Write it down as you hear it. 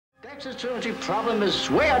Dexter's truancy problem is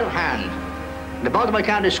way out of hand. The Baltimore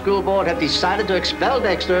County School Board have decided to expel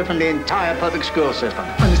Dexter from the entire public school system.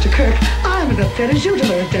 Mr. Kirk, I'm as upset as you to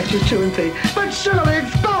learn Dexter's truancy, but surely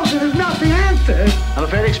expulsion is not the answer. I'm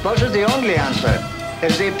afraid expulsion is the only answer.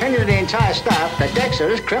 It is the opinion of the entire staff that Dexter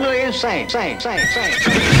is criminally insane.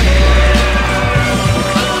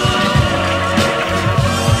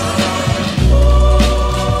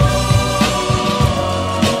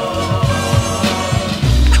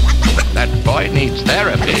 That boy needs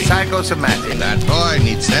therapy. Psychosomatic. That boy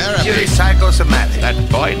needs therapy. You're psychosomatic. That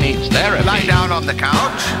boy needs therapy. Lie down on the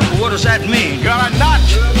couch. What does that mean? You're a nut.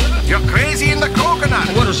 You're crazy in the coconut.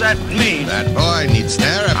 What does that mean? That boy needs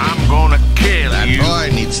therapy. I'm gonna kill That you.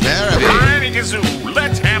 boy needs therapy. Riding a zoo.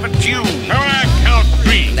 Let's have a tune. I count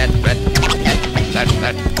 3. That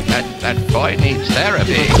boy needs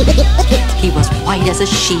therapy. He was white as a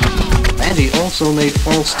sheet. And he also made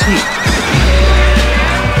false teeth.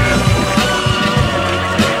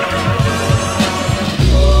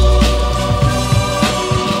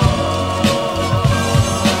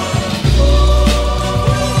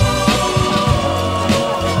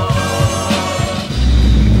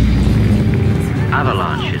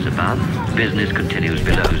 Avalanche is above. Business continues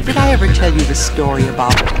below. Did I ever tell you the story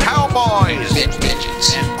about Cowboys.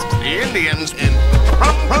 Bitches. The Indians. And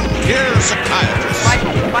Here's a psychiatrist.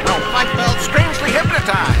 I felt strangely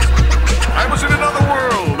hypnotized. I was in another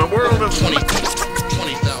world, a world of